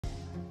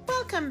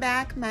Welcome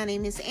back. My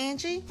name is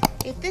Angie.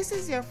 If this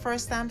is your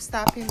first time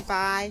stopping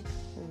by,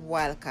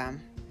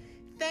 welcome.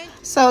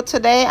 So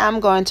today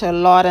I'm going to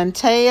Lord &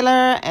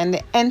 Taylor, and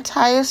the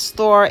entire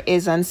store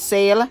is on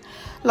sale.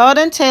 Lord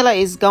 & Taylor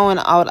is going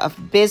out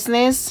of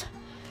business.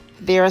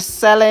 They're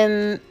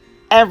selling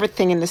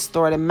everything in the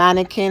store: the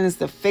mannequins,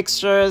 the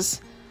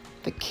fixtures,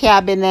 the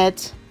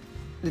cabinet,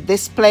 the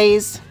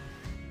displays.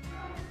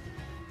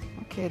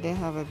 Okay, they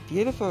have a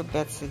beautiful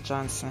Betsy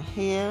Johnson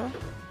here.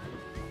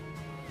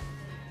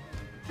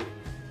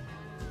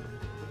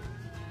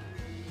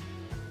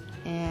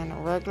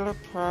 And regular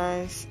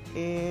price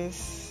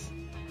is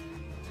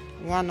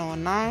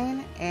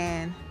 $109,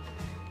 and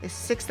it's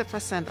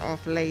 60%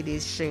 off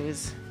ladies'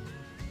 shoes.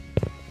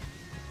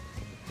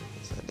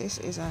 So this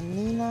is a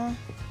Nina.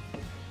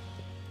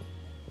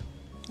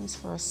 It's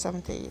for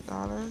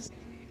 $78.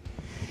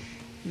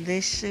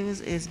 This shoes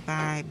is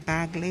by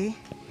Bagley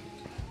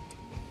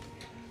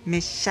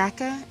Miss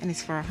Shaka, and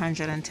it's for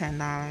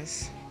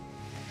 $110.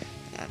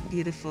 Got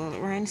beautiful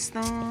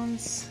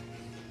rhinestones.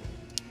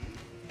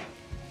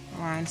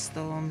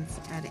 Rhinestones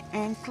at the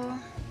ankle.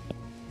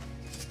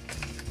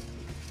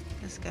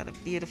 It's got a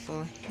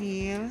beautiful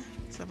heel.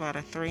 It's about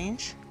a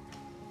 3-inch.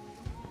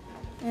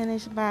 And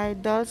it's by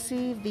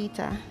Dolce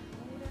Vita.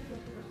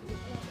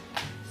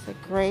 It's a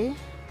gray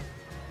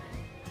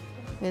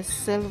with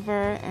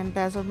silver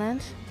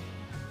embezzlement.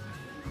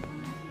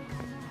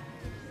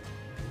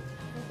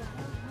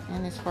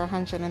 And it's for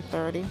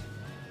 $130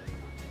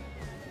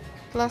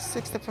 plus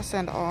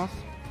 60% off.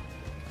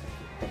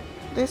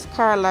 This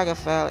Karl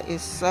Lagerfeld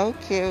is so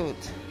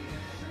cute.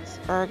 It's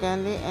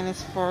burgundy, and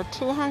it's for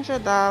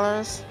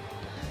 $200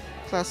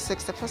 plus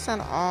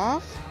 60%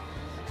 off.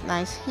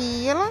 Nice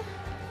heel. I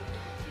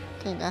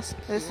think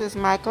this is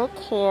Michael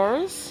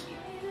Kors.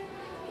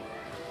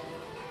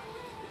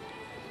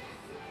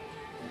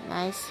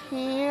 Nice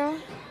heel.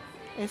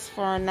 It's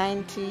for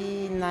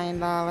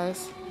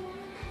 $99.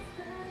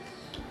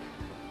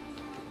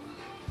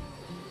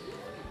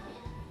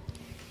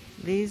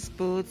 These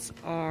boots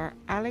are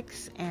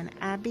Alex and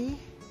Abby.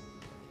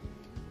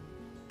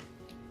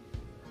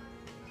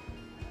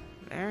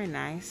 Very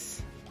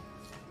nice.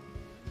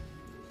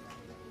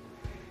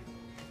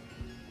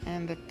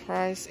 And the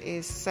price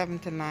is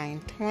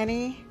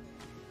 $79.20.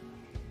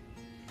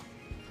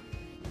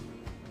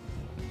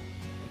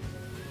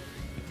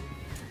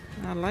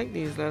 I like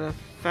these little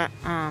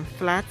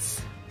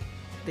flats.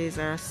 These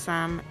are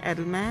Sam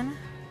Edelman,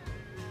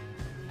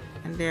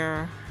 and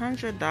they're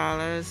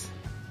 $100.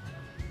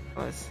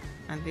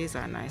 And these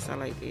are nice. I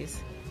like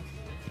these.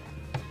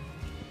 I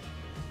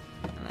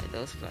like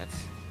those flats.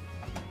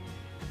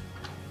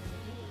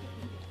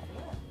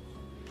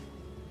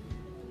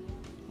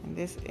 And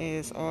this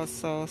is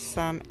also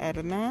Sam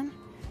Edelman.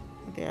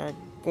 They are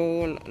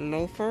gold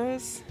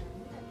loafers,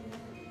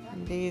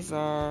 and these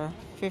are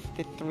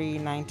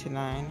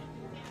 $53.99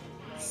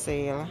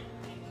 sale.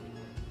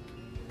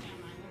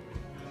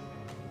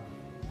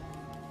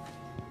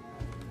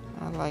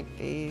 I like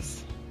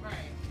these.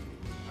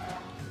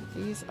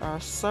 These are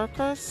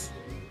Circus.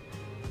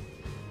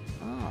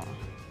 Oh,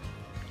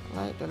 I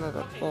like the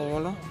little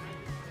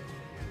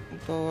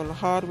gold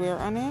hardware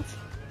on it.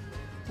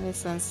 And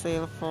it's on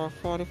sale for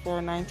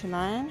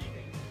 $44.99.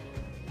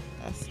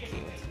 That's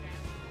cute.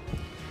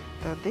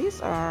 So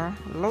these are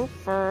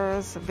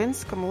loafers,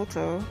 Vince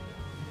Camuto,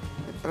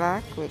 the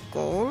black with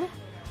gold.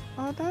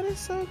 Oh, that is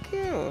so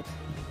cute.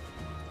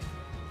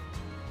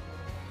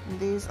 And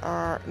these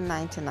are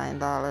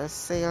 $99.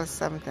 Sale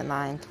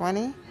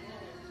 $79.20.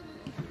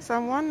 So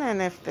I'm wondering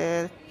if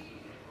the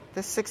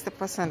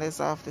 60% is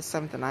off the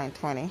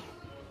 $79.20.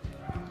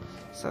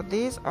 So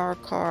these are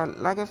Karl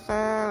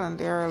Lagerfeld, and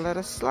they're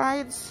little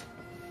slides.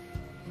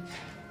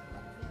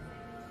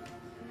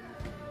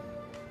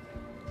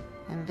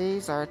 And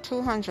these are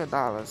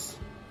 $200.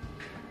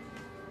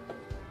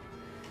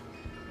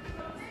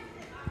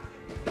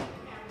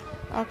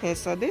 Okay,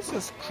 so this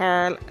is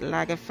Karl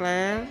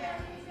Lagerfeld,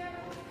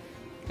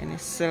 and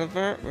it's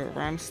silver with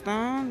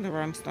rhinestone. The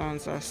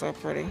rhinestones are so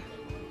pretty.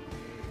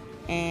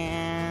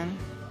 And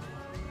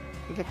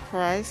the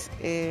price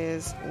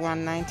is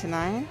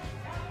 $199,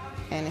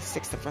 and it's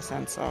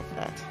 60% off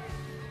that.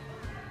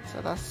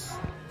 So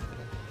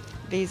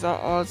these are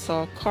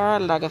also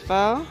Karl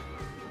Lagerfeld.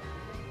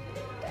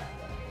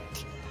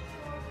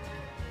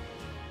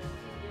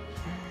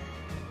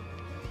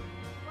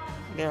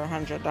 They're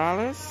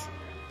 $100.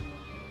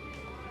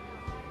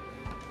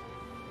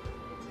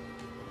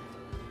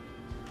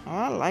 Oh,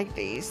 I like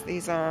these.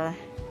 These are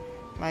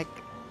like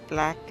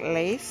black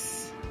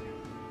lace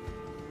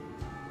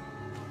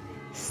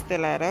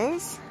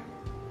stilettos,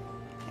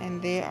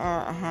 and they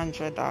are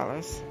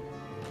 $100.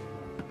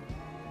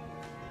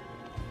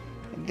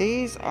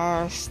 These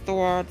are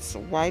Stuart's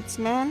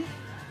Weitzman,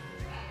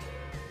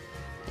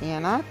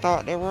 and I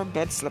thought they were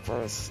bed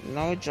slippers.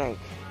 No joke.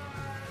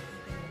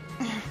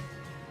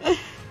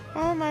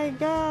 Oh my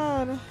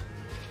God.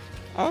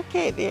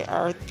 Okay, they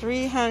are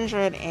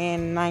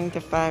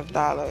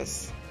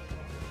 $395.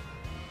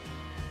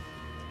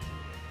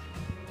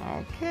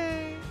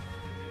 Okay.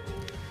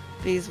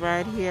 These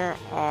right here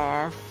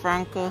are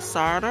Franco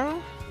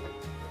Sardo.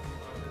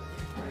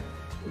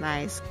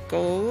 Nice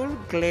gold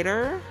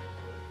glitter.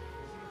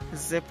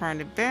 Zipper on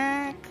the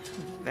back.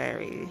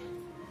 Very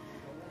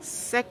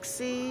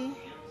sexy.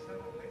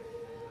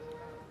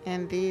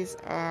 And these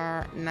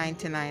are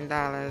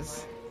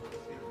 $99.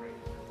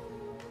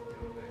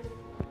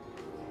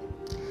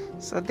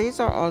 So these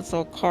are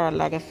also Karl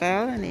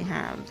Lagerfeld, and they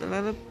have a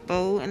little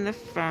bow in the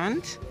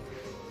front.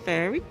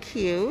 Very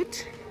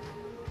cute.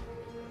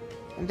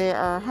 They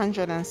are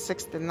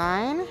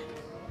 $169.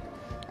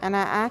 And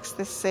I asked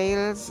the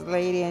sales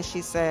lady, and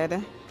she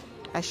said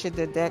I should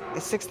deduct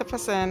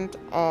 60%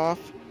 off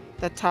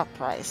the top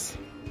price.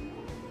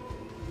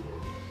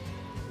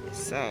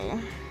 So,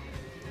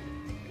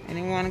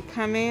 anyone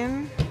come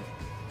in?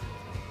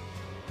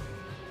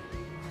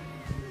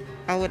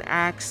 I would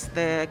ask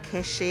the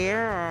cashier,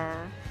 or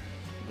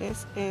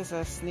this is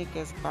a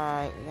sneakers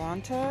by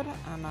Wanted,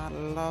 and I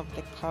love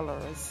the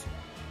colors,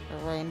 the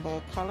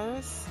rainbow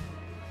colors.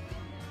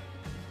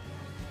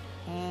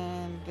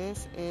 And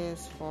this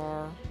is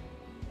for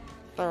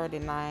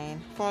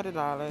 $40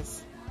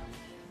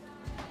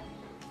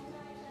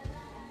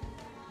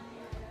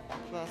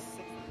 plus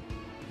 6.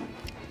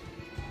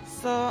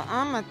 So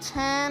I'm a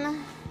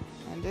 10,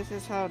 and this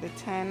is how the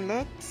 10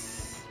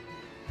 looks.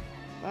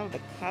 Love the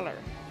color.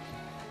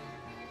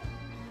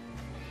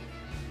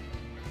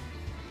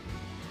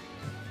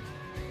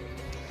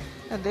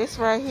 Now this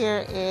right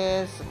here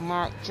is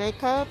Marc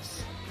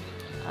Jacobs.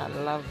 I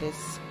love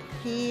this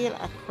heel,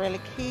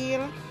 acrylic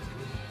heel,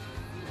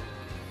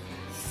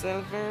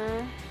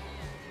 silver,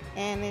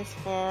 and it's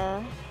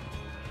for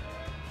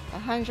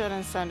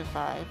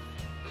 $175.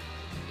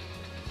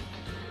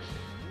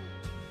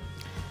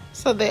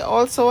 So they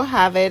also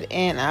have it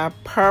in a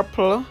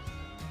purple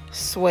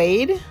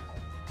suede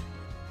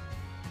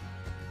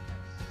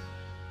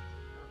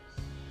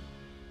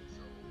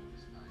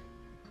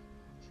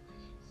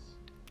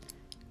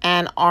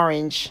and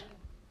orange.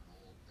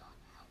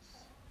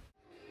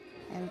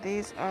 And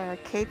these are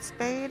Kate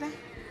Spade,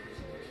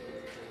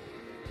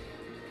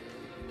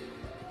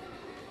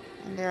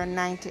 and they're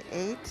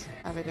 $98.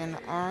 I have it in the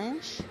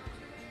orange.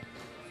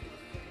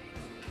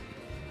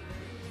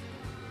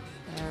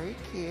 Very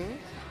cute.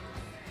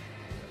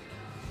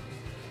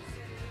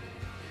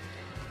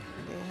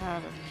 They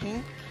have a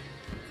pink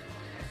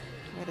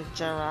with a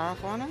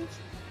giraffe on it.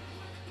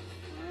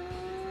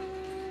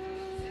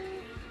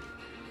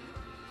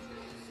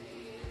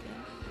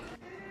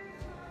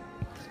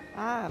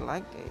 I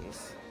like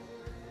these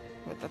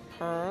with the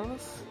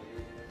pearls.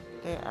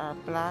 They are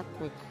black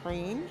with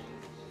cream.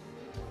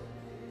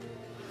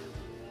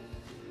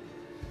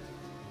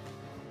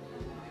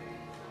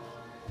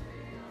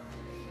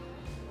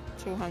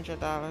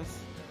 $200.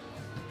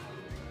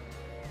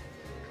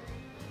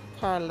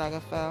 Karl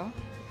Lagerfeld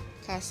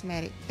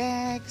cosmetic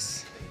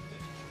bags.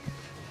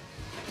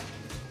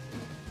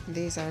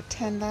 These are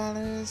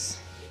 $10.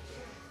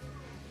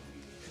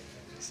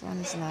 This one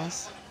is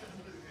nice.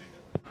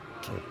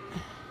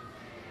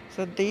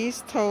 So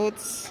these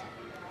totes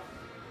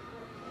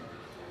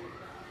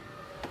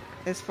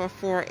is for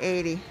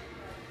 $480.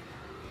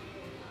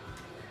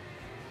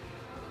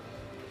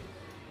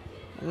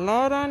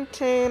 Lord &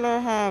 Taylor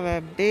have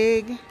a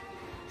big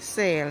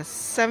sale,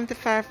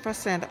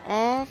 75%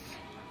 off.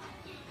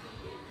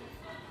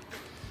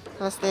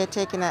 Plus they're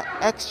taking an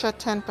extra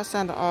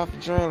 10% off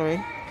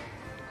jewelry.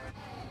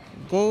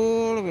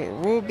 Gold with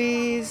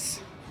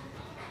rubies.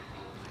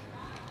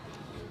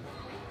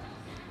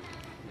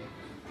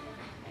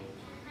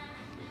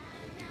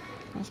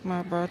 That's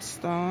my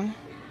birthstone.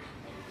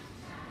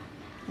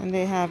 And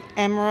they have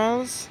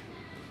emeralds.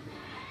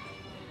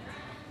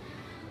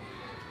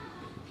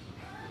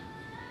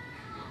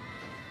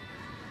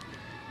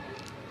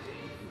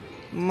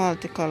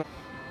 Multicolor.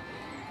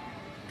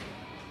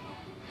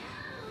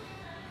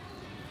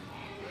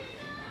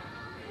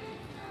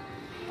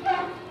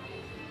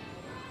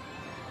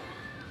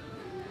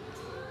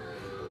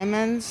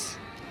 Diamonds.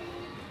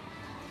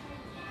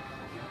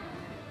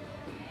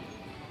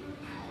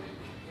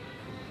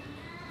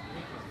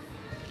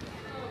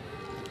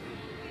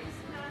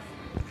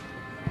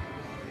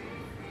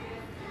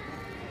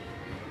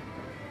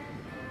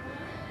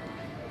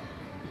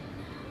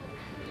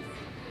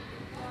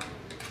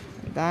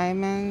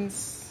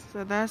 Diamonds.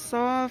 So that's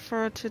all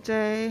for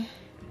today.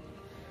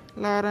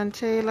 Lord &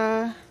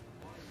 Taylor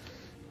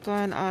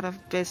going out of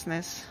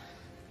business.